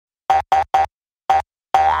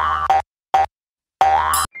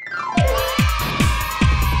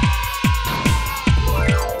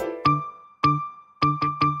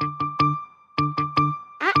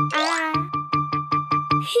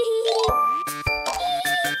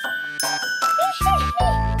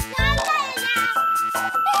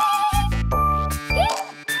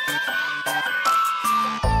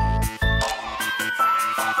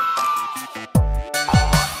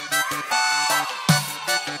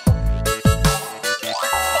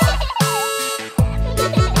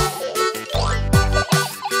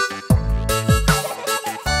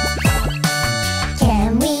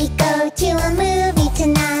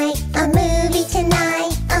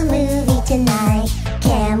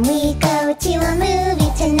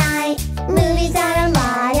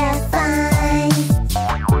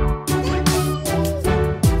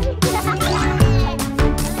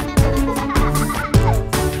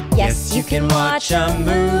watch a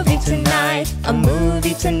movie tonight, a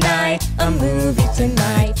movie tonight, a movie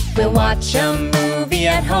tonight. We'll watch a movie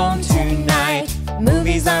at home tonight.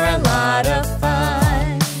 Movies are a lot of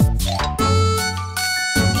fun.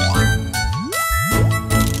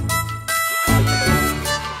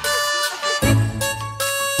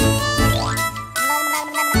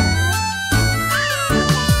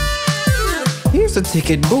 Here's a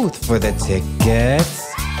ticket booth for the tickets.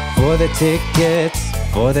 For the tickets,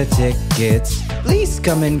 for the tickets. Please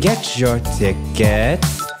come and get your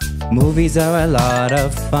tickets. Movies are a lot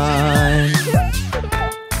of fun.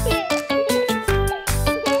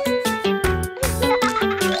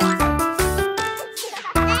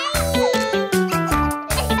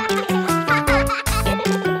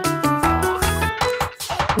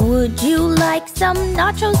 Would you like some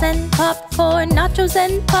nachos and popcorn? Nachos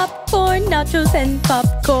and popcorn, nachos and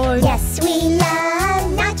popcorn. Yes, we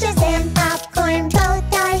love nachos and popcorn.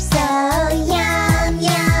 Both are so yum,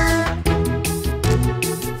 yum.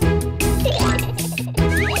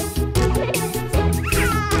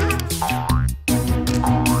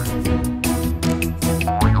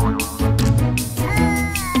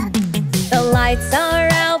 The lights are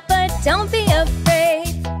out, but don't be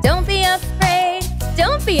afraid. Don't be afraid.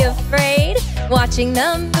 Don't be afraid. Watching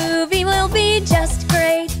the movie will be just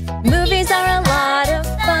great. Movies are a lot of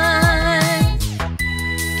fun.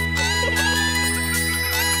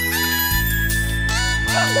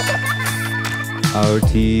 Our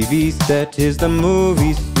TV set is the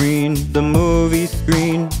movie screen, the movie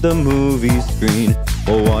screen, the movie screen.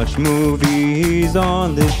 We'll watch movies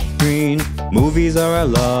on this screen. Movies are a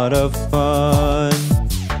lot of fun.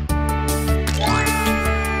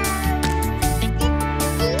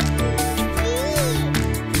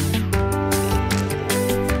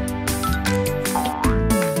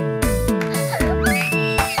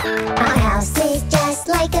 Our house is just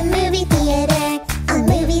like a movie theater, a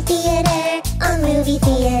movie theater, a movie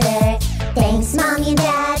theater. Thanks, Mommy and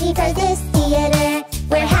Daddy, for this theater.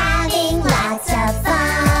 We're having lots of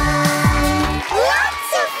fun.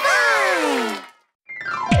 Lots of fun!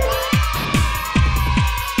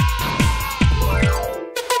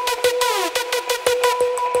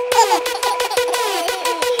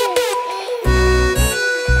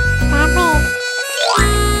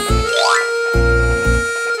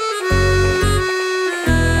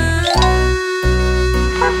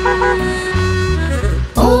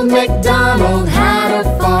 Old MacDonald had a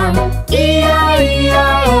farm,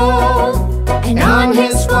 E-I-E-I-O. And on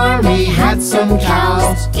his farm he had some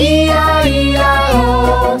cows, E-I-E-I-O.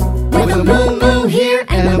 With a moo-moo here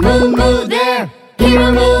and a moo-moo there. Here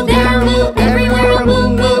a moo, there a moo, everywhere a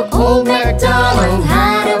moo-moo. Old MacDonald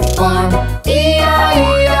had a farm,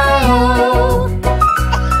 E-I-E-I-O.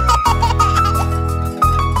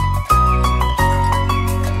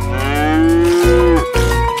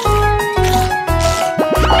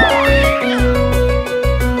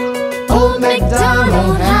 Old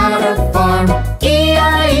MacDonald had a farm,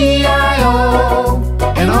 E-I-E-I-O.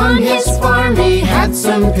 And on his farm he had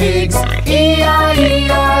some pigs,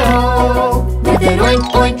 E-I-E-I-O. With an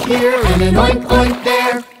oink oink here and an oink oink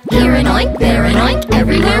there. Here an oink, there an oink,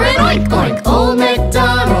 everywhere an oink oink. Old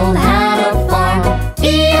MacDonald had a farm,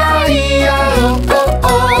 E-I-E-I-O. Oh,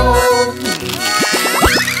 oh.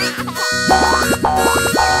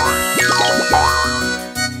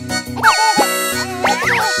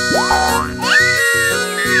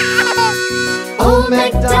 Old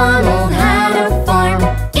MacDonald had a farm,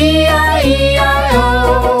 E-I-E-I-O.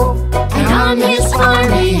 And on his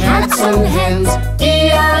farm he had some hens,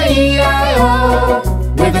 E-I-E-I-O.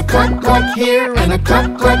 With a cluck cluck here and a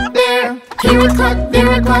cluck cluck there. Here a cluck,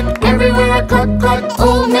 there a cluck, everywhere a cluck cluck.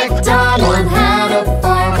 Old MacDonald had a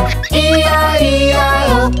farm,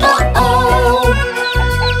 E-I-E-I-O. Oh, oh.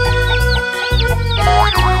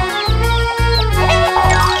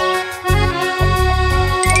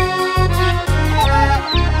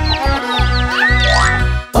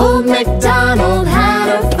 Old MacDonald had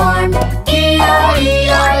a farm,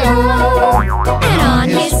 E-I-E-I-O. And on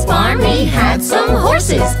his farm he had some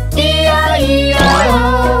horses, E-I-E-I-O.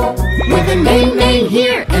 With a neigh-neigh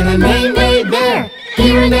here and a neigh-neigh there.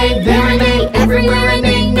 Here a neigh, there a neigh, everywhere a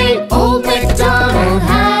neigh-neigh. Old MacDonald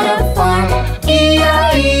had a farm,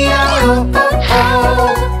 E-I-E-I-O. Oh, oh.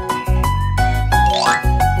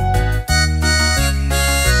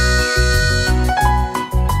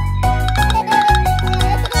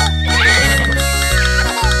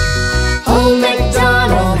 Old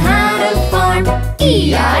MacDonald had a farm,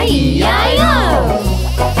 E-I-E-I-O.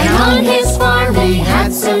 And on his farm he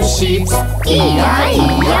had some sheep,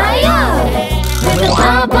 E-I-E-I-O. With a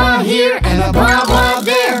ba-ba here and a ba-ba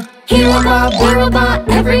there. Here a ba, there a ba,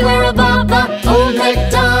 everywhere a ba-ba.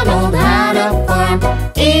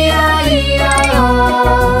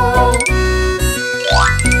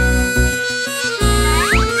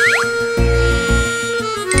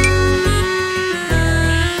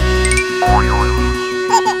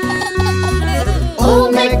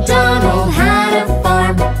 MacDonald had a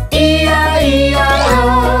farm, E-I-E-I-O.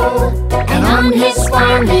 And on his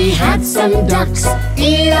farm he had some ducks,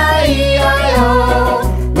 E-I-E-I-O.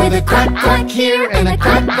 With a quack quack here and a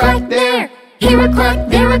quack quack there, here a quack,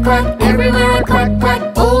 there a quack, everywhere a quack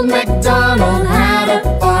quack. Old MacDonald had a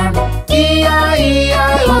farm,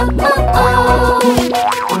 E-I-E-I-O-O-O.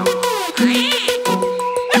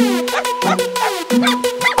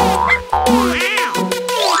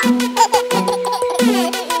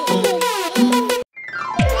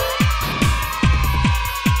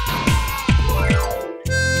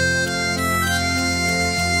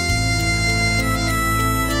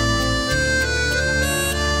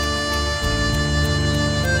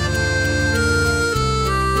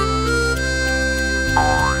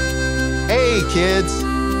 Hey kids,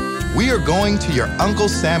 we are going to your Uncle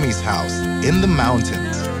Sammy's house in the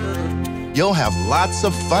mountains. You'll have lots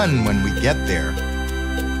of fun when we get there.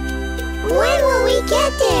 When will we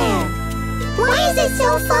get there? Why is it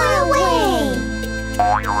so far away?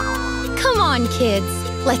 Come on, kids.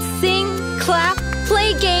 Let's sing, clap,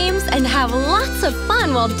 play games, and have lots of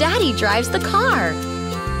fun while Daddy drives the car.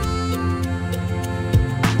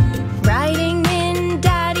 Riding in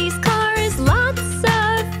Daddy's car is lots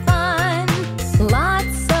of fun.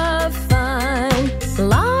 Lots of fun.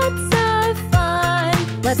 Lots of fun.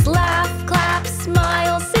 Let's laugh, clap,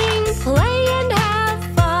 smile, sing, play, and have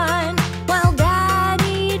fun while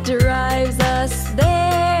Daddy drives us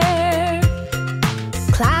there.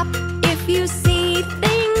 Clap if you see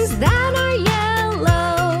things that are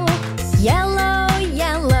yellow. Yellow,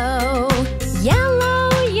 yellow. Yellow,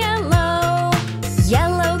 yellow.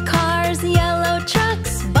 Yellow cars, yellow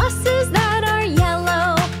trucks, buses that are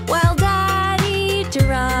yellow while Daddy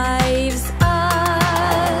drives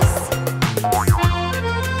us.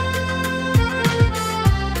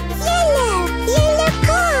 Yellow, yellow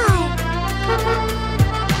car.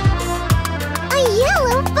 A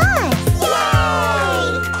yellow bus. Yay!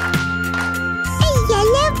 A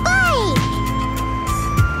yellow bike.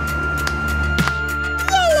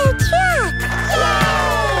 Yellow truck.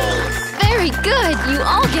 Yay! Very good. You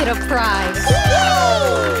all get a prize. Yay!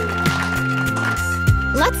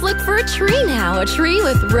 Let's look for a tree now. A tree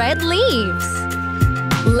with red leaves.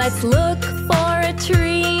 Let's look for a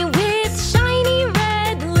tree with shiny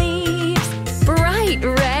red leaves. Bright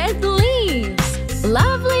red leaves.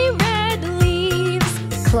 Lovely red leaves.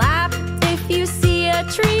 Clap if you see a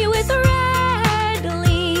tree with red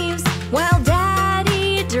leaves while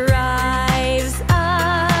Daddy drives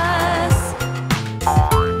us.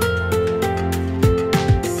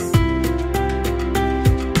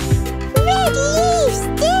 Red leaves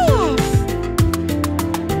there.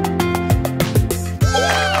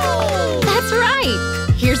 Yay! That's right.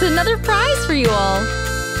 Here's another prize for you all.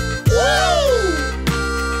 Yay!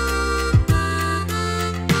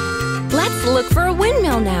 Let's look for a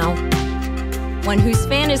windmill now. One whose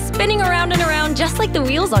fan is spinning around and around just like the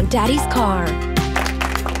wheels on Daddy's car.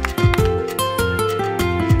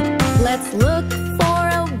 Let's look for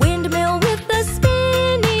a windmill with a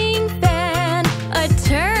spinning fan, a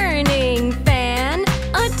turning fan,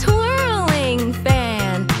 a twirling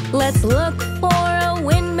fan. Let's look for a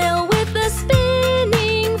windmill with a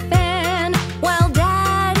spinning fan while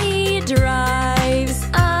Daddy drives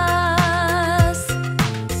us.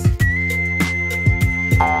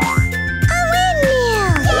 A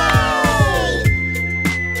windmill! Yay!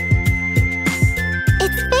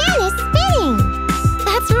 Its fan is spinning.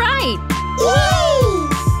 That's right. Yay!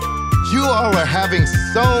 You all are having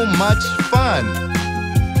so much fun.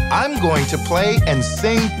 I'm going to play and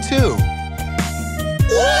sing too.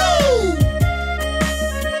 Yay!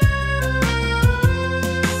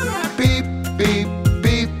 Beep, beep,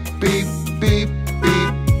 beep, beep, beep, beep,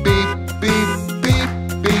 beep, beep, beep,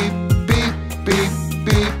 beep, beep, beep,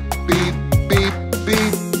 beep, beep, beep,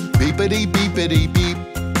 beep, beepity, beepity, beep.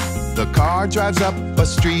 The car drives up a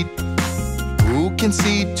street. Who can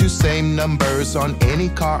see two same numbers on any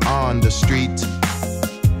car on the street?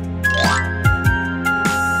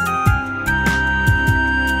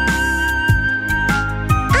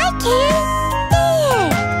 I can!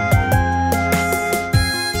 There!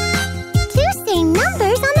 Two same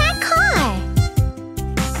numbers on that car!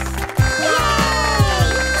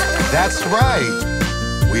 Yay! That's right.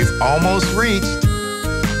 We've almost reached.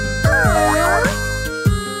 Aww!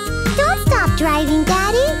 Don't stop driving,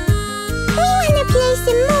 Daddy! We want to play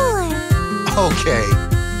some more! Okay.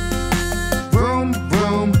 Vroom,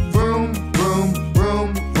 vroom, vroom, vroom, vroom,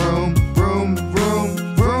 vroom, vroom, vroom, vroom,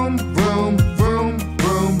 vroom, vroom, vroom,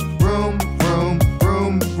 vroom, vroom,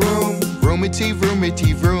 vroom, vroom. Vroomity,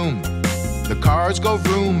 vroomity, vroom. The cars go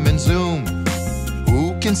vroom and zoom.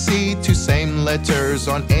 Who can see see two same letters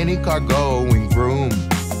on any car going vroom.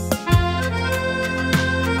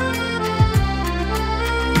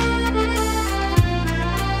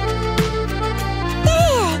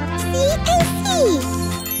 There, see and see.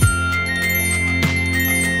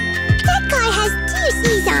 That car has two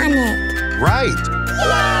C's on it. Right.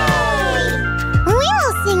 Yay! We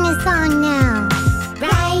will sing a song now.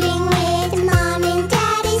 Riding with Mom and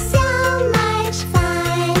Dad is so much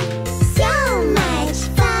fun. So much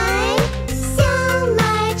fun. So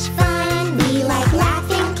much fun. We like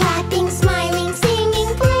laughing, clapping, smiling,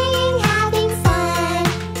 singing, playing, having fun.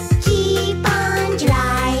 Keep on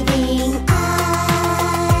driving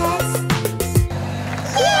us.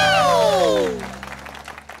 Yay!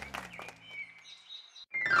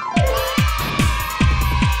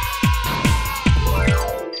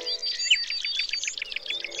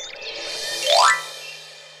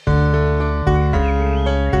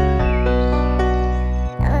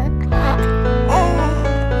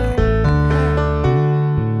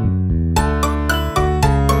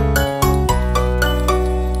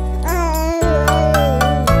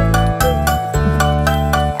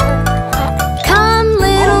 Come,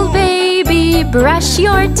 little baby, brush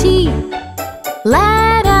your teeth.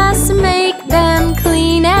 Let us make them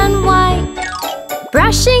clean and white.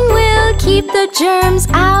 Brushing will keep the germs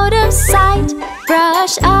out of sight.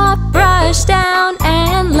 Brush up, brush down,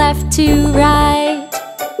 and left to right.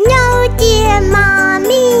 No, dear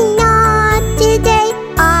Mommy, not today.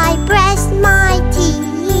 I brushed my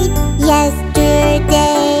teeth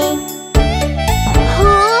yesterday.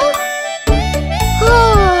 Huh?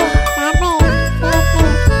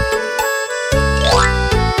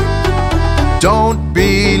 Don't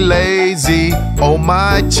be lazy, oh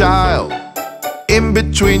my child. In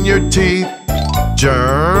between your teeth,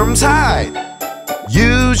 germs hide.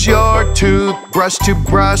 Use your toothbrush to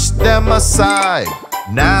brush them aside.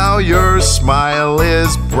 Now your smile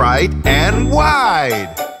is bright and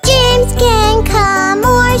wide. Germs can come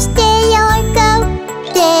or stay or go.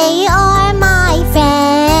 They are my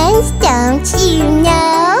friends, don't you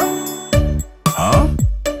know? Huh?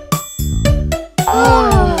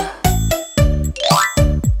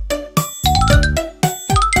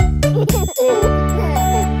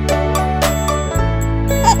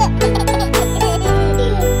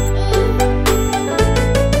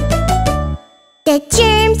 The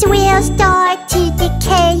germs will start to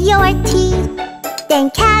decay your teeth. Then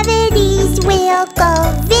cavities will go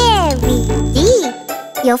very deep.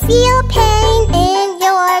 You'll feel pain in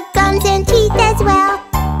your gums and teeth as well.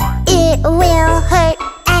 It will hurt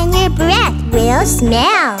and your breath will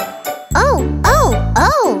smell. Oh, oh,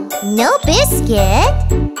 oh, no biscuit,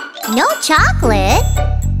 no chocolate,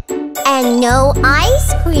 and no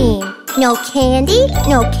ice cream, no candy,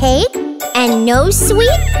 no cake, and no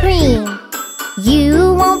sweet cream.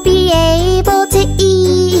 You won't be able to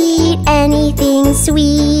eat anything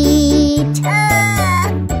sweet.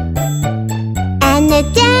 And the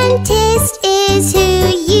dentist is who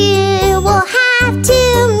you will have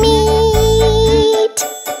to meet.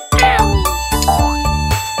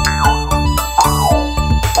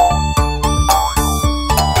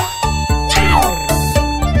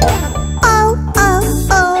 Oh, oh,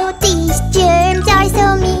 oh, these germs are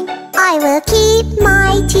so mean. I will keep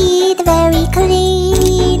my teeth very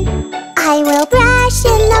clean. I will brush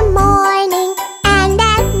in the morning and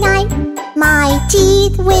at night. My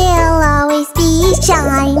teeth will always be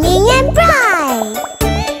shining and bright.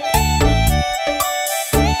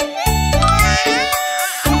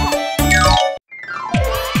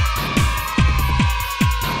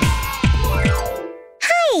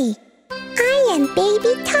 Hi, I am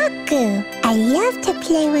Baby Taku. I love to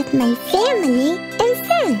play with my family and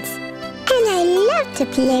friends. And I love to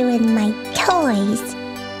play with my toys.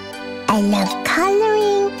 I love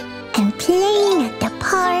coloring and playing at the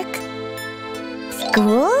park.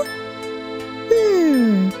 School?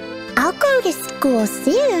 I'll go to school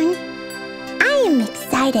soon. I am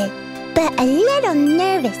excited, but a little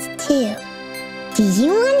nervous too. Do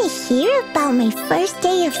you want to hear about my first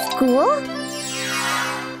day of school?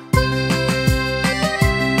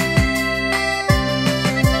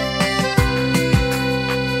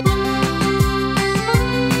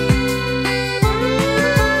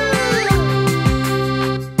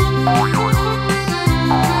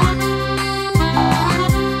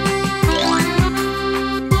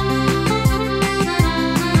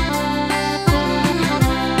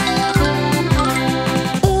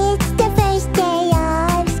 It's the first day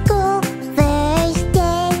of school, first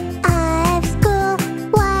day of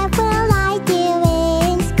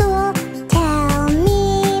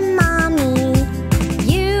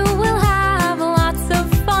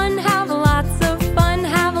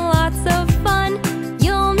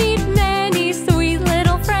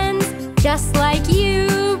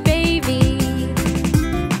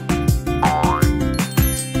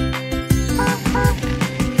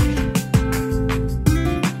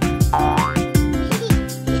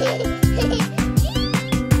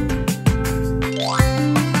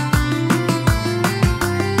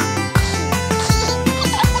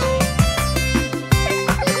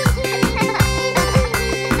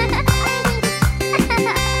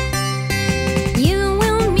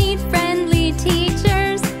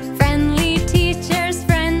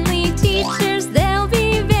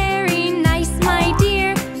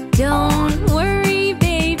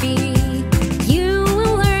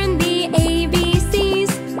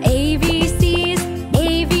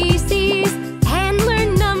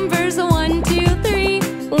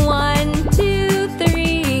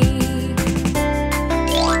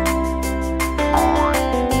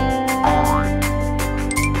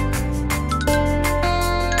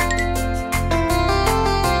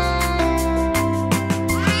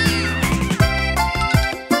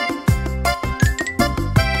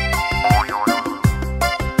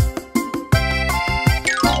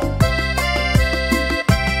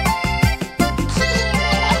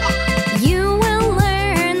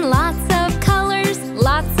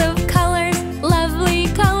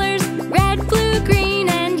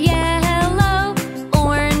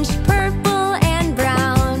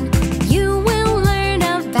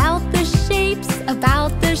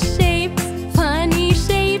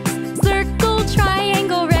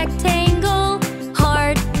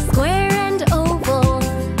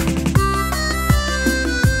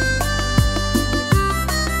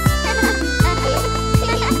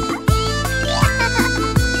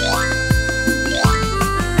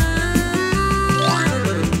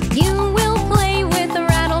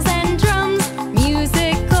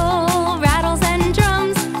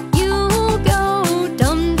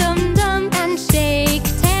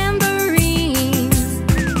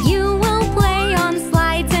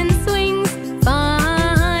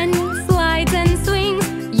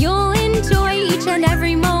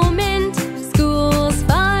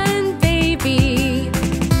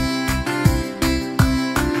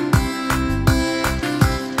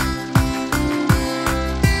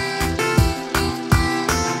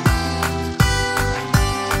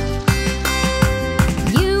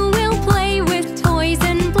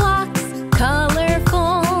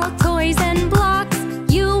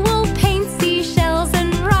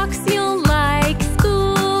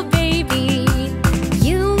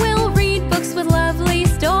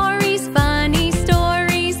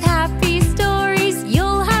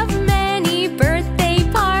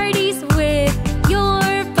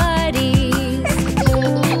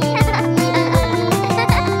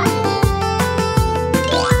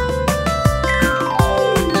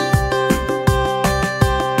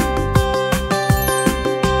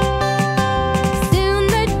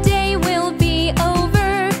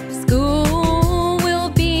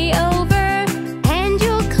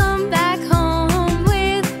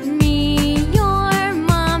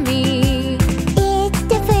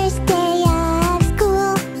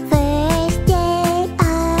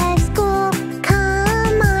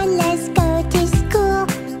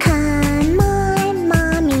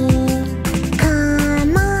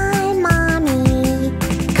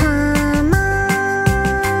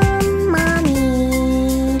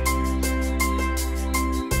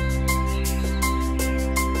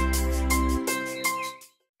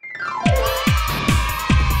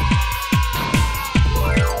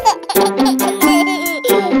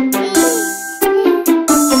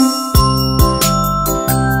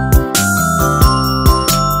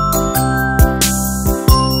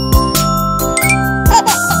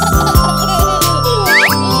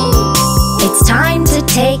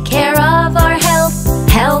take care of our health.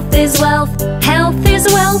 Health is wealth, health is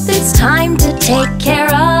wealth. It's time to take care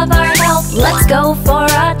of our health. Let's go for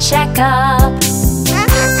a checkup.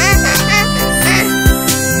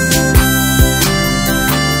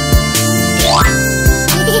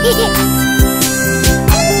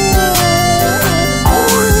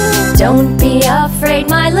 Don't be afraid,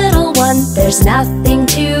 my little one. There's nothing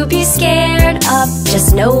to be scared of.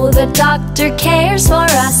 Just know the doctor cares for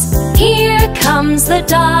us. Here comes the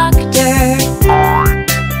doctor.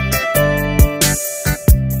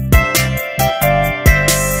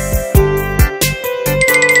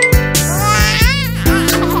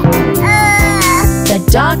 The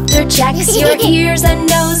doctor checks your ears and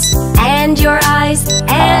nose, and your eyes,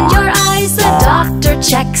 and your eyes. The doctor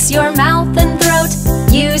checks your mouth and throat.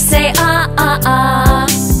 You say ah ah ah.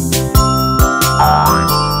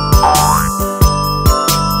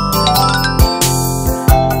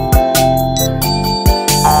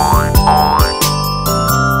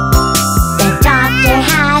 The doctor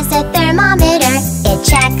has a thermometer. It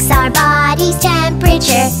checks our body's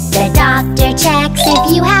temperature. The doctor checks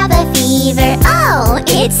if you have a fever. Oh,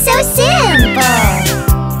 it's so simple.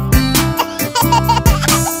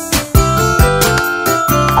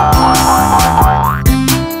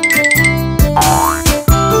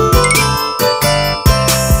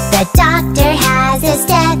 The doctor has a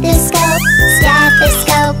stethoscope.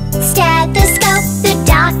 Stethoscope, stethoscope. The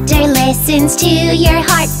doctor listens to your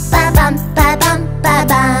heart. Ba-bum, ba-bum,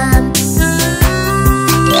 ba-bum.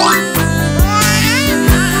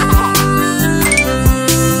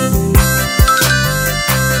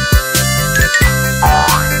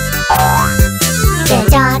 The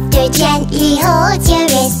doctor gently holds your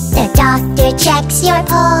wrist. The doctor checks your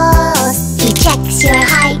pulse. He checks your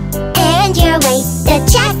height and your weight. The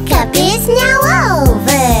checkup is now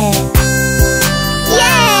over.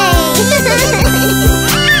 Yay!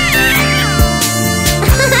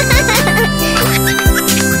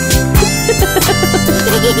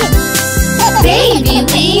 Baby,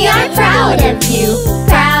 we are proud of you.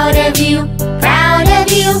 Proud of you, proud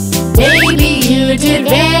of you. Baby, you did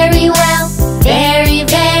very well. Very,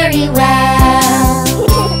 very well.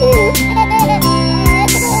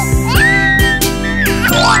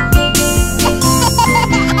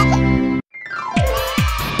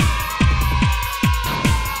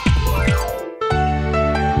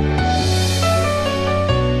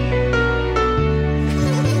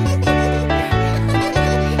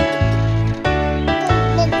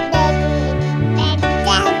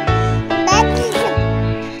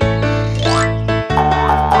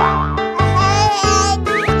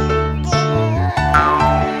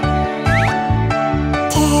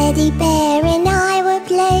 Teddy bear and I were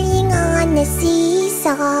playing on the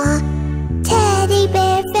seesaw. Teddy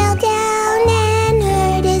bear fell down and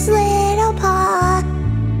hurt his little paw.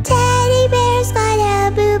 Teddy bear's got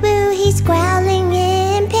a boo-boo, he's growling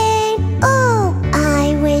in pain. Oh,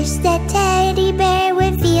 I wish that Teddy bear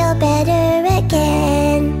would feel better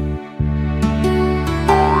again.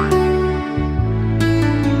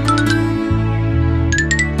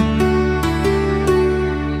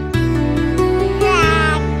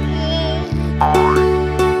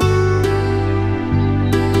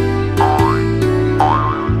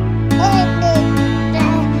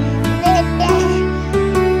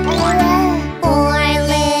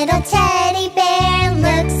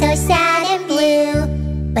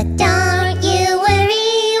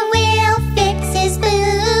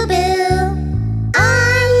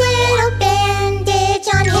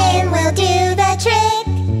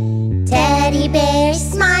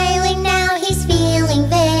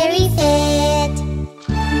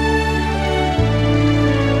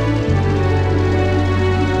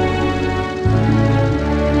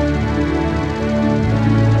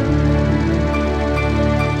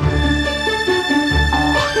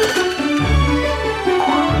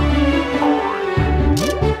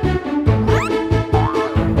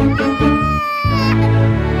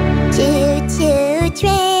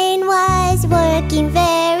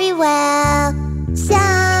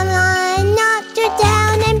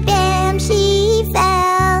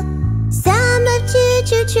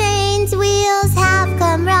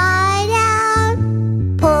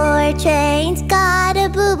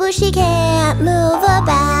 She can't move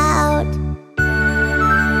about.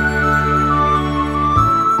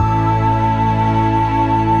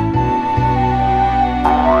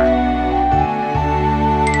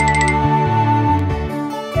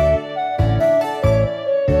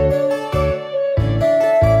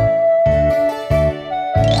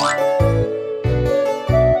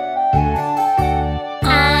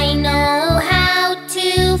 I know how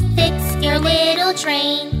to fix your little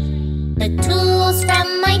train. The tools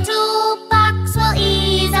from my toolbox will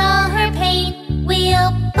ease all her pain.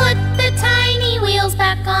 We'll put the tiny wheels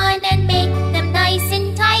back on and make them nice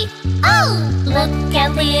and tight. Oh, look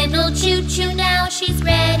at little ChuChu now, she's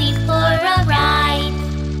ready for a ride.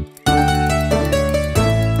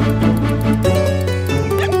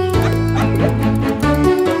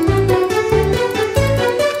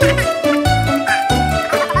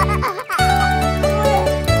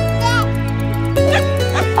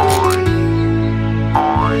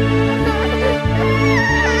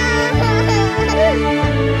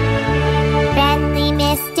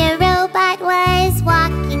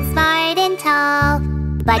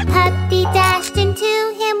 But Puppy dashed into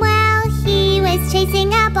him while he was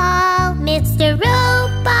chasing a ball. Mr.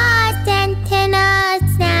 Robot's antenna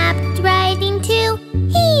snapped right in two.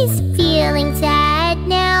 He's feeling sad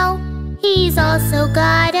now. He's also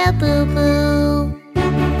got a boo-boo.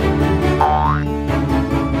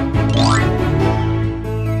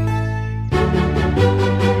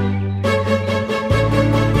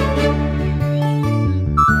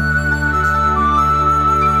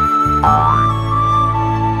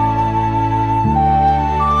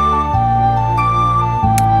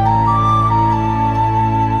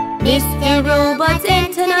 Mr. Robot's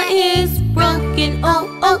antenna is broken, oh,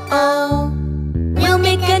 oh, oh. We'll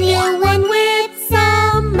make a new one with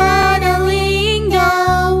some modeling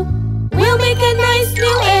dough. We'll make a nice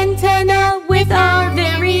new antenna with our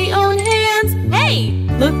very own hands. Hey,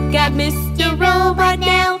 look at Mr. Robot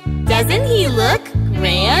now. Doesn't he look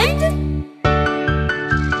grand?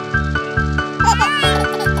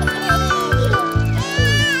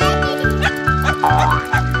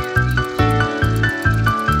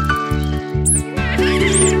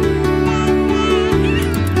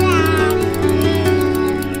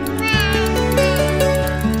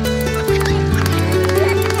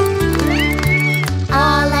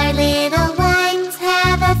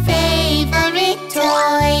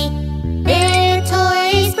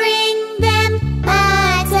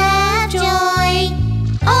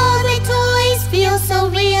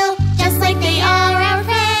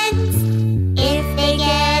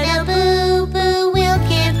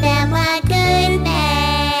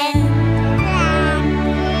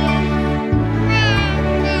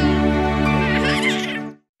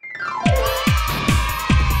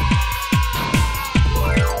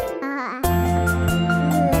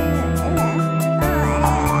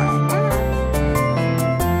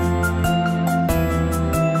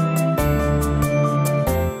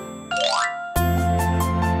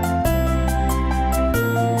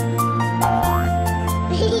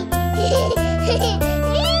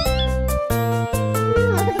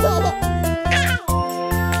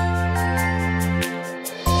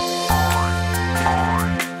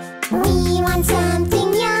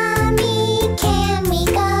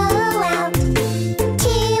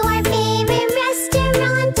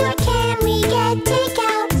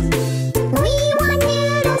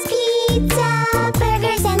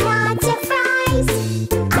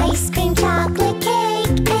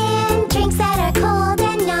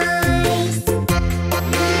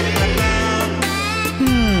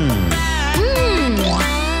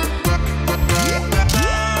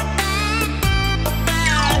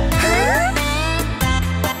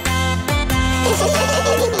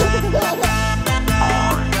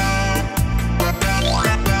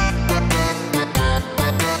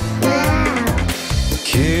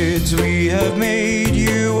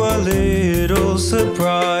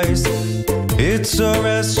 Surprise. It's a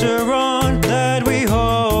restaurant that we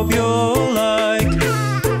hope you'll like.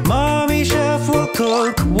 Mommy Chef will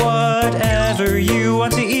cook whatever you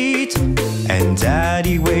want to eat, and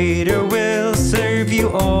Daddy Waiter will serve you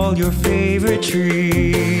all your favorite treats.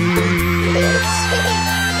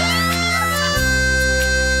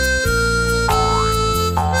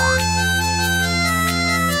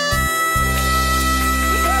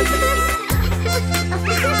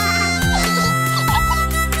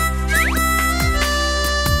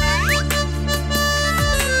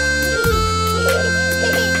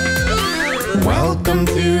 Welcome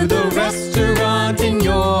to the restaurant in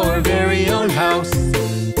your very own house.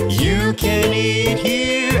 You can eat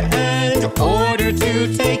here and order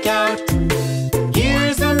to take out.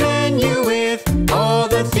 Here's a menu with all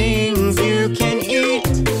the things you can eat.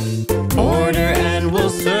 Order and we'll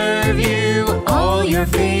serve you all your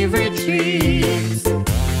favorite treats.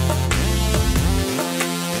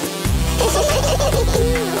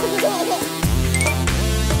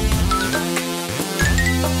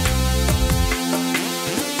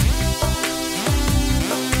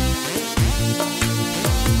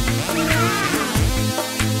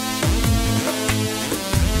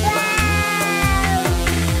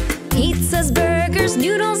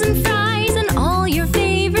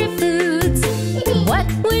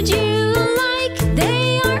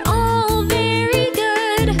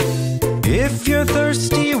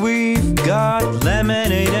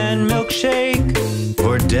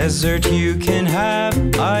 Dessert you can have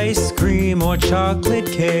ice cream or chocolate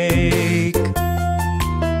cake.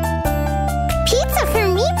 Pizza for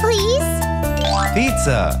me, please.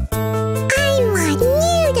 Pizza. I want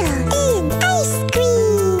noodles and ice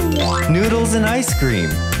cream. Noodles and ice cream.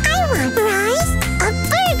 I want fries, a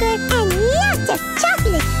burger, and lots of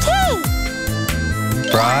chocolate cake.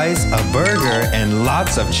 Fries, a burger, and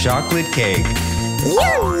lots of chocolate cake.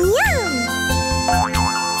 Yum, yum.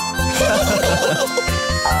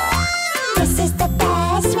 This is the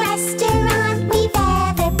best restaurant we've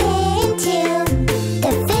ever been to.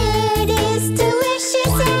 The food is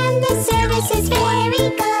delicious and the service is very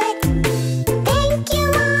good. Thank you,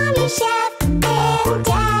 Mommy Chef and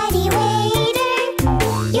Daddy Waiter.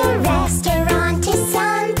 Your restaurant is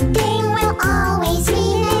something we'll always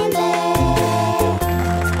remember.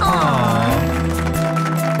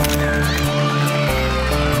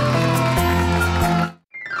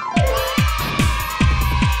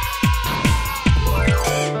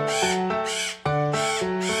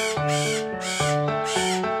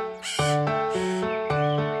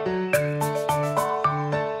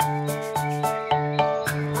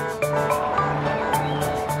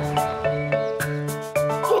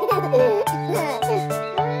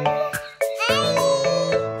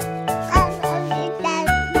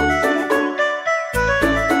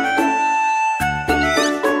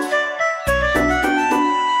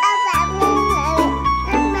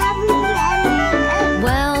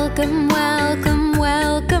 Welcome, welcome,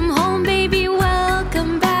 welcome home, baby.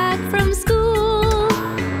 Welcome back from school.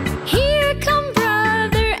 Here come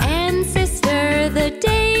brother and sister. The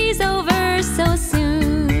day's over so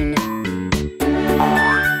soon.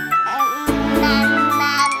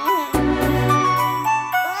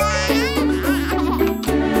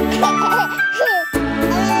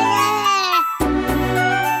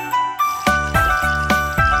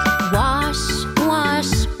 Wash,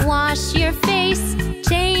 wash, wash your face.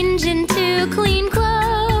 Change into clean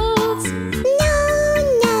clothes. No,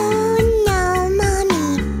 no, no, Mommy.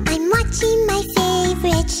 I'm watching my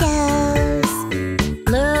favorite shows.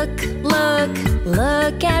 Look, look,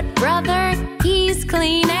 look at brother. He's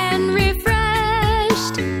clean and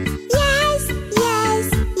refreshed. Yes, yes,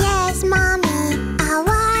 yes, Mommy. I'll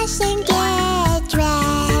wash and get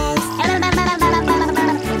dressed.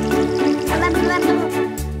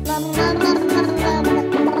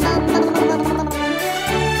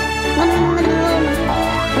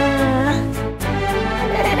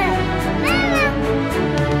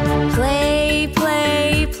 Play,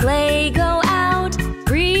 play, play, go out.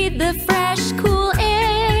 Breathe the fresh, cool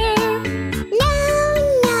air. No,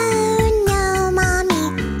 no, no, Mommy.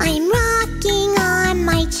 I'm rocking on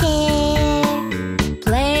my chair.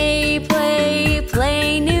 Play, play,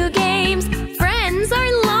 play new games. Friends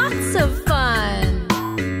are lots of fun.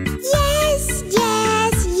 Yes,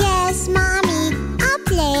 yes, yes, Mommy. I'll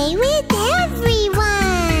play with everyone.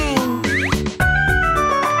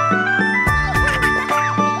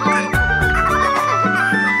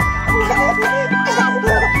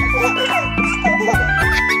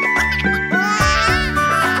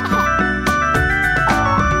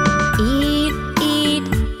 Eat, eat,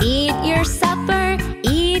 eat your supper.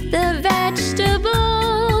 Eat the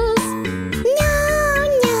vegetables. No,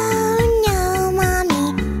 no, no, Mommy.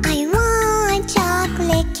 I want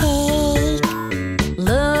chocolate cake.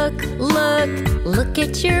 Look, look, look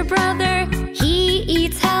at your brother. He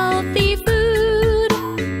eats healthy food.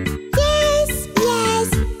 Yes, yes,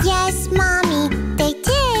 yes, Mommy. They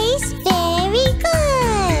taste very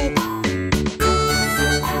good.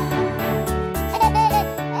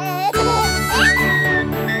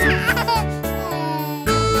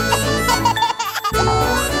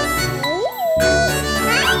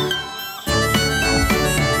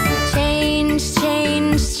 Change,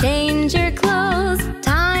 change, change your clothes.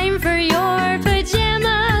 Time for your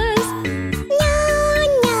pajamas. No,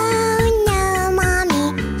 no, no, Mommy.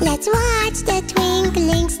 Let's watch the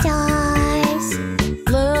twinkling stars.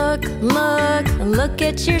 Look, look, look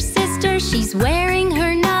at your sister. She's wearing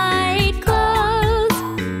her night clothes.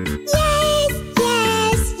 Yes,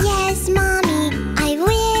 yes, yes, Mommy. I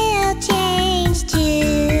will change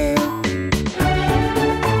too.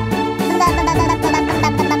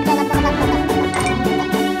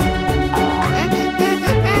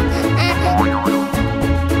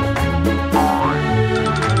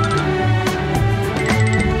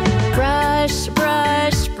 Brush,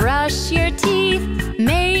 brush, brush your teeth.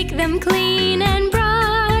 Make them clean and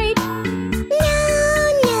bright. No,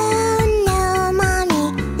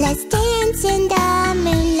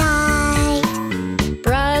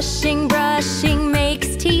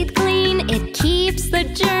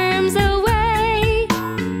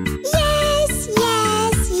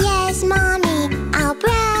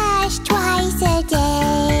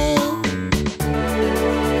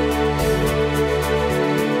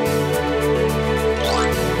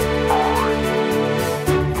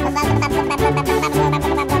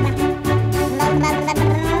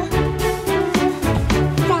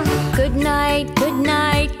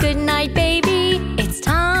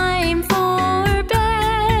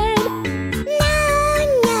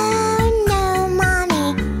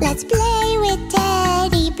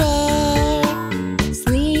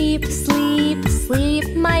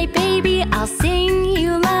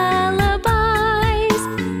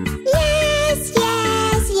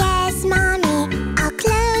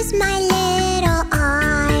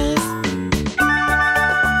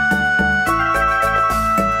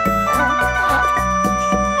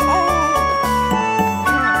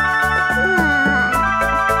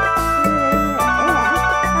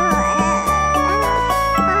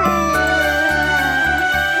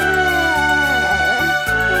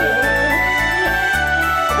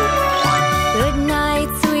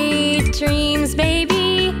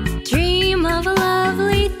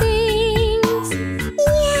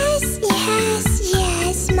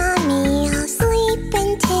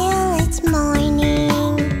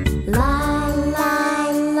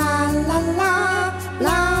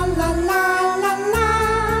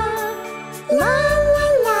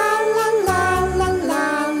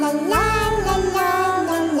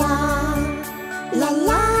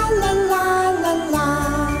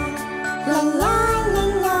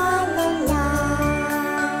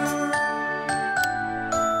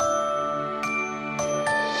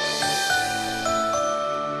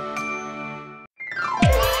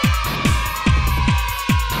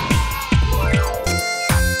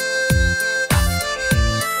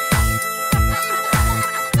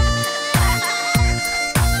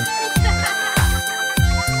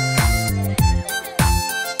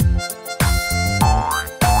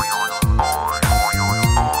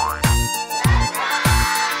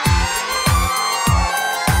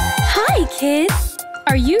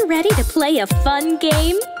 play a fun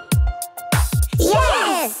game?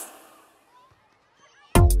 Yes!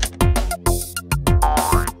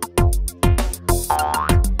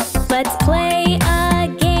 Let's play a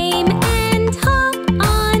game and hop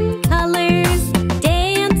on colors,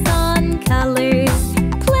 dance on colors,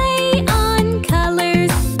 play on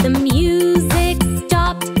colors. The music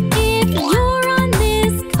stopped if you're on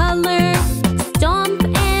this color. Stomp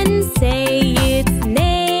and say its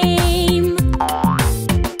name.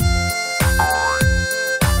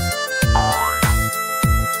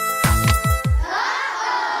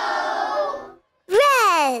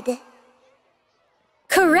 Red!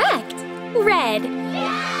 Correct! Red.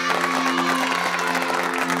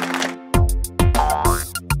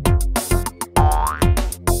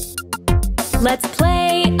 Let's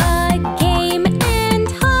play a game and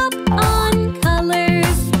hop on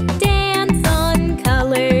colors, dance on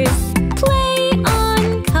colors, play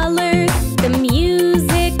on colors. The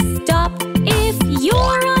music stopped if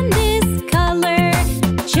you're on this color.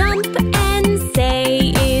 Jump and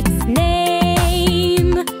say its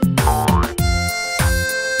name.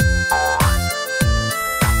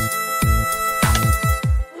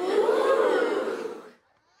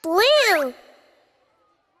 Blue!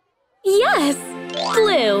 Yes,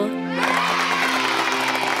 blue.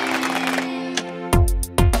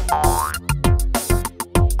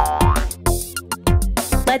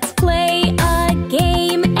 Let's play a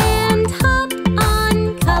game and hop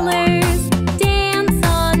on colors, dance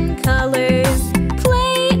on colors,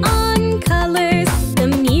 play on colors. The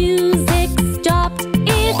music stopped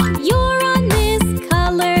if you're on this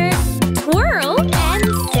color. Twirl and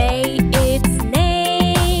say its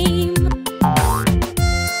name.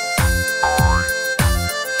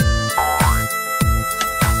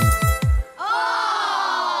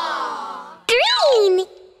 Green!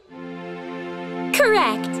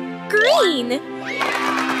 Correct. Green.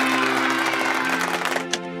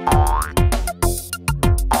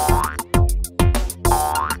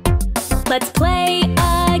 Let's play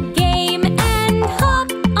a game and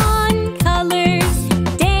hop on colors,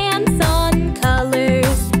 dance on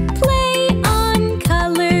colors, play on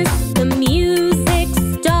colors. The music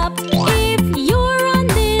stopped if you're on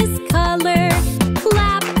this color.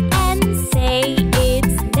 Clap and say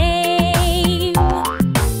its name.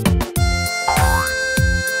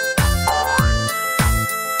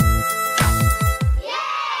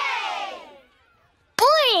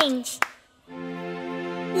 Orange!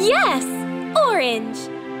 Yes, orange.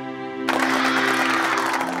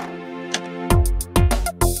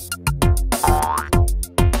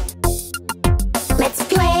 Let's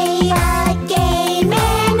play a game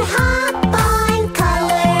and hop on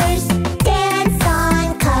colors, dance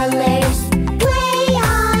on colors, play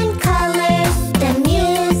on colors. The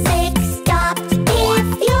music stopped if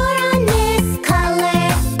you're on this color.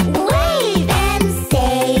 Wave and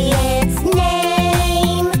say its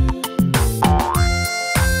name.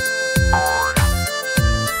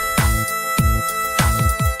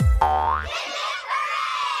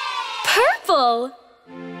 Purple.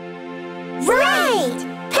 Right!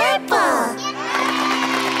 Purple!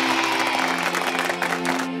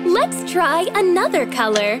 Let's try another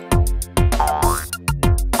color.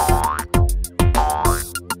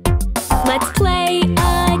 Let's play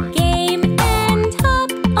a game and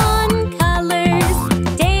hop on colors,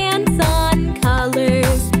 dance on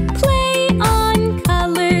colors, play on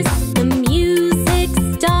colors. The music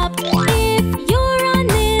stopped if you're on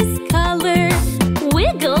this color.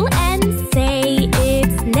 Wiggle and say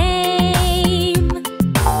its name.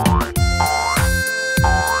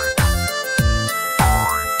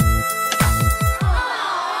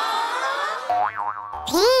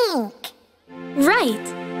 Pink! Right,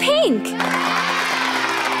 pink.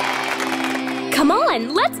 Come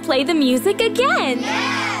on, let's play the music again.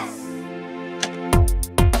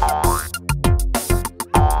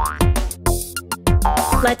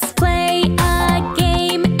 Let's play a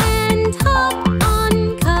game and hop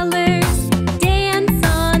on colors, dance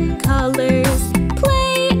on colors,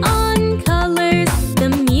 play on colors. The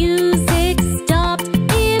music stopped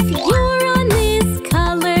if you're on this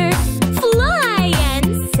color. Fly and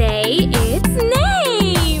say its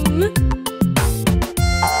name.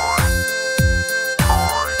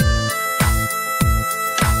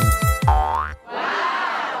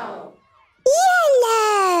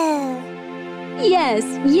 Yellow! Yes,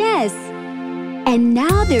 yes. And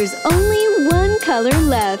now there's only one color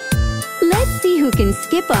left. Let's see who can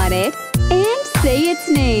skip on it and say its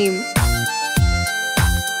name.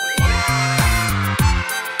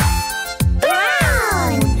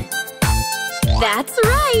 Brown! That's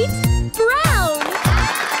right! Brown!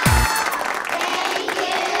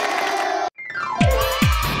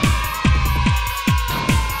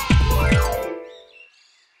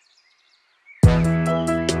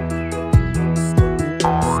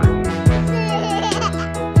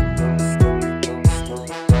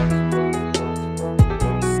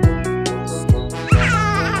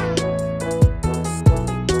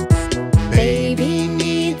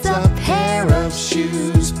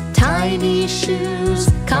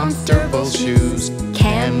 shoes?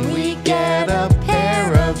 Can we get a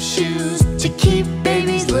pair of shoes to keep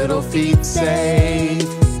baby's little feet safe?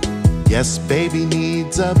 Yes, baby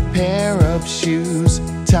needs a pair of shoes,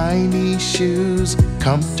 tiny shoes,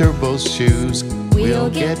 comfortable shoes. We'll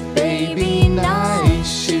get baby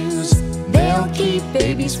nice shoes, they'll keep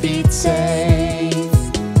baby's feet safe.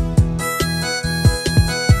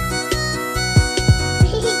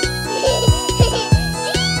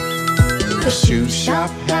 The shoe shop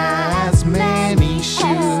has many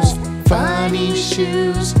shoes, funny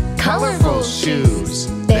shoes, colorful shoes.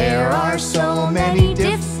 There are so many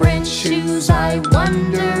different shoes, I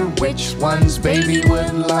wonder which ones baby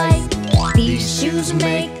would like. These shoes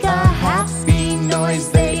make a happy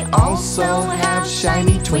noise, they also have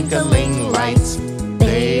shiny twinkling lights.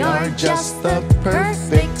 They are just the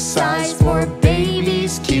perfect size for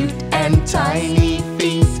baby's cute and tiny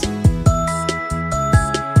feet.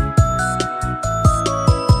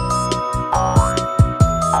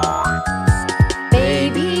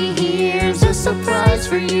 Surprise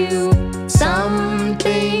for you,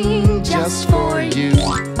 something just for you.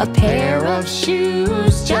 A pair of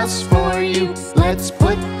shoes just for you. Let's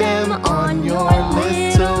put them on your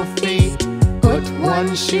little feet. Put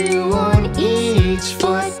one shoe on each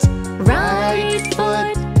foot, right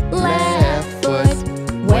foot, left foot.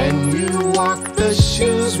 When you walk, the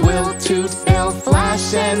shoes will toot. They'll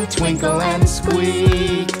flash and twinkle and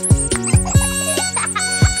squeak.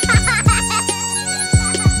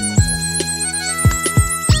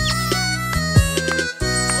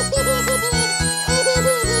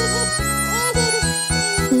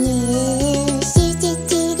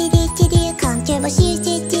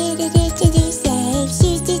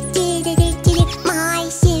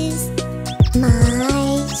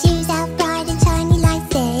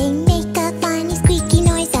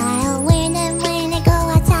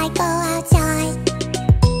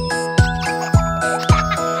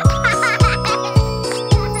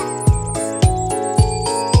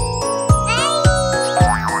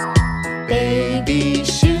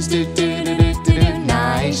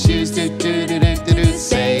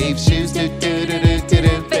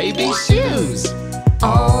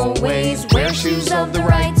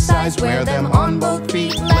 Wear them on both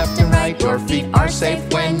feet, left and right. Your feet are safe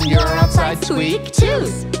when you're outside. Squeak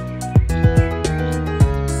tooth.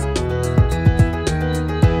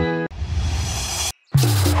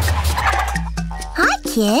 Hi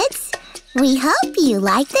kids! We hope you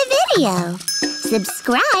liked the video.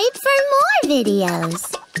 Subscribe for more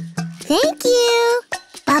videos. Thank you!